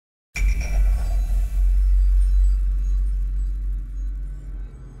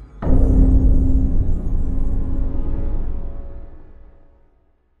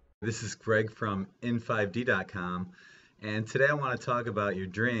this is Greg from In5D.com, and today I want to talk about your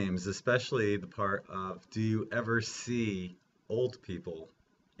dreams, especially the part of do you ever see old people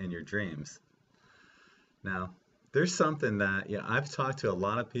in your dreams? Now, there's something that, I've talked to a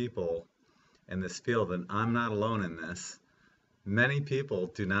lot of people in this field, and I'm not alone in this. Many people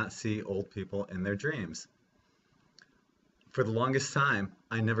do not see old people in their dreams. For the longest time,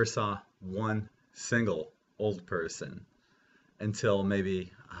 I never saw one single old person until maybe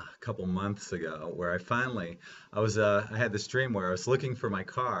a couple months ago, where I had this dream where I was looking for my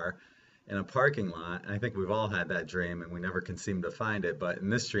car in a parking lot. And I think we've all had that dream and we never can seem to find it. But in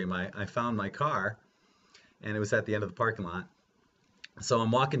this dream, I found my car and it was at the end of the parking lot. So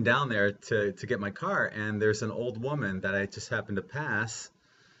I'm walking down there to get my car, and there's an old woman that I just happened to pass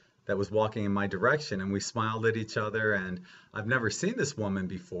that was walking in my direction, and we smiled at each other. And I've never seen this woman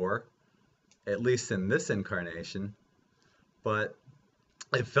before, at least in this incarnation. But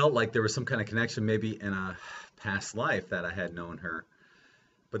it felt like there was some kind of connection, maybe in a past life that I had known her.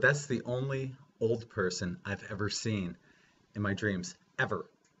 But that's the only old person I've ever seen in my dreams, ever.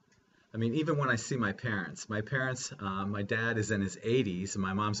 I mean, even when I see my parents, my dad is in his 80s and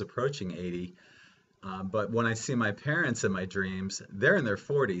my mom's approaching 80. But when I see my parents in my dreams, they're in their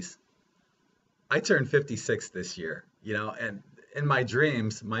 40s. I turned 56 this year, and in my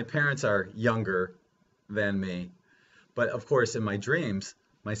dreams, my parents are younger than me. But of course, in my dreams,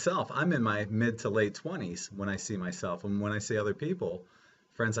 myself, I'm in my mid to late 20s when I see myself. And when I see other people,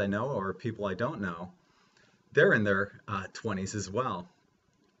 friends I know or people I don't know, they're in their 20s as well.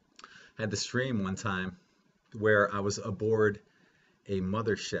 I had this dream one time where I was aboard a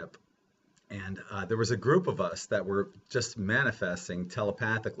mothership. And there was a group of us that were just manifesting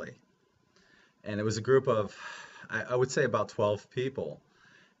telepathically. And it was a group of, I would say about 12 people.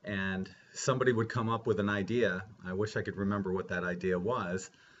 And somebody would come up with an idea. I wish I could remember what that idea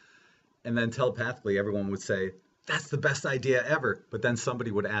was. And then telepathically, everyone would say, that's the best idea ever. But then somebody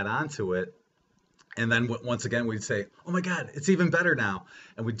would add on to it. And then once again, we'd say, oh my God, it's even better now.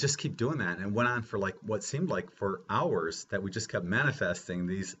 And we'd just keep doing that. And it went on for like what seemed like for hours, that we just kept manifesting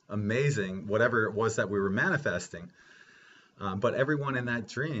these amazing, whatever it was that we were manifesting. But everyone in that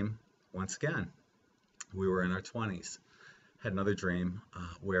dream, once again, we were in our 20s. Had another dream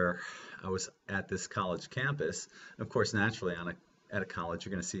where I was at this college campus. Of course, naturally, at a college,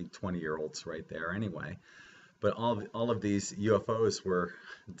 you're going to see 20-year-olds right there anyway. But all of these UFOs were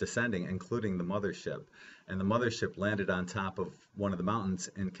descending, including the mothership. And the mothership landed on top of one of the mountains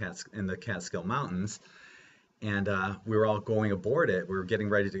in the Catskill Mountains. And we were all going aboard it. We were getting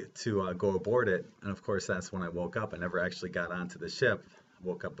ready to go aboard it. And of course, that's when I woke up. I never actually got onto the ship. I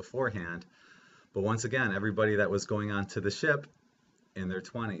woke up beforehand. But once again, everybody that was going onto the ship in their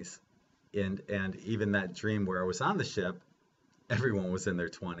 20s. And even that dream where I was on the ship, everyone was in their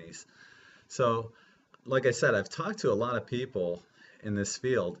 20s. So, like I said, I've talked to a lot of people in this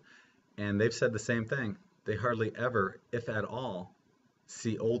field, and they've said the same thing. They hardly ever, if at all,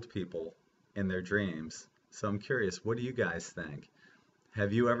 see old people in their dreams. So I'm curious, what do you guys think?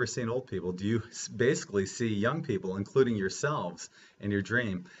 Have you ever seen old people? Do you basically see young people, including yourselves, in your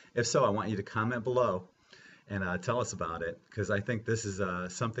dream? If so, I want you to comment below and tell us about it, because I think this is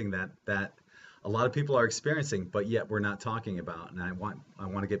something that a lot of people are experiencing, but yet we're not talking about. And I want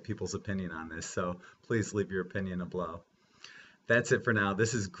to get people's opinion on this. So please leave your opinion below. That's it for now.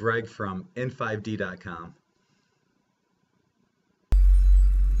 This is Greg from In5D.com.